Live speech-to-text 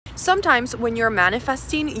Sometimes when you're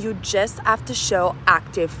manifesting, you just have to show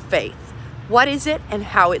active faith. What is it and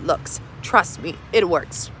how it looks? Trust me, it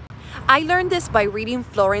works. I learned this by reading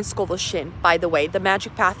Florence Scovel Shinn, by the way, The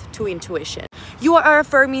Magic Path to Intuition. You are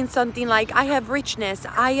affirming something like, I have richness,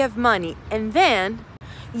 I have money, and then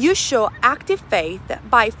you show active faith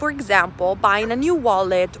by, for example, buying a new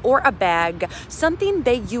wallet or a bag, something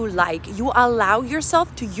that you like. You allow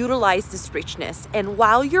yourself to utilize this richness, and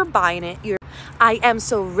while you're buying it, I am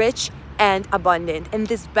so rich and abundant, and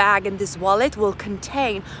this bag and this wallet will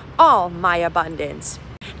contain all my abundance.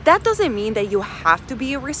 That doesn't mean that you have to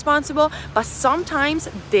be irresponsible, but sometimes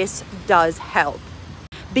this does help,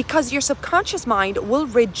 because your subconscious mind will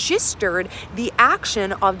register the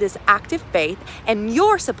action of this active faith, and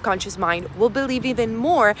your subconscious mind will believe even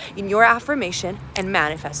more in your affirmation and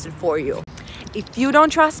manifest it for you. If you don't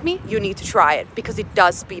trust me, you need to try it, because it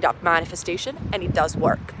does speed up manifestation and it does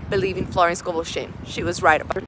work. Believe in Florence Scovel Shinn. She was right about it.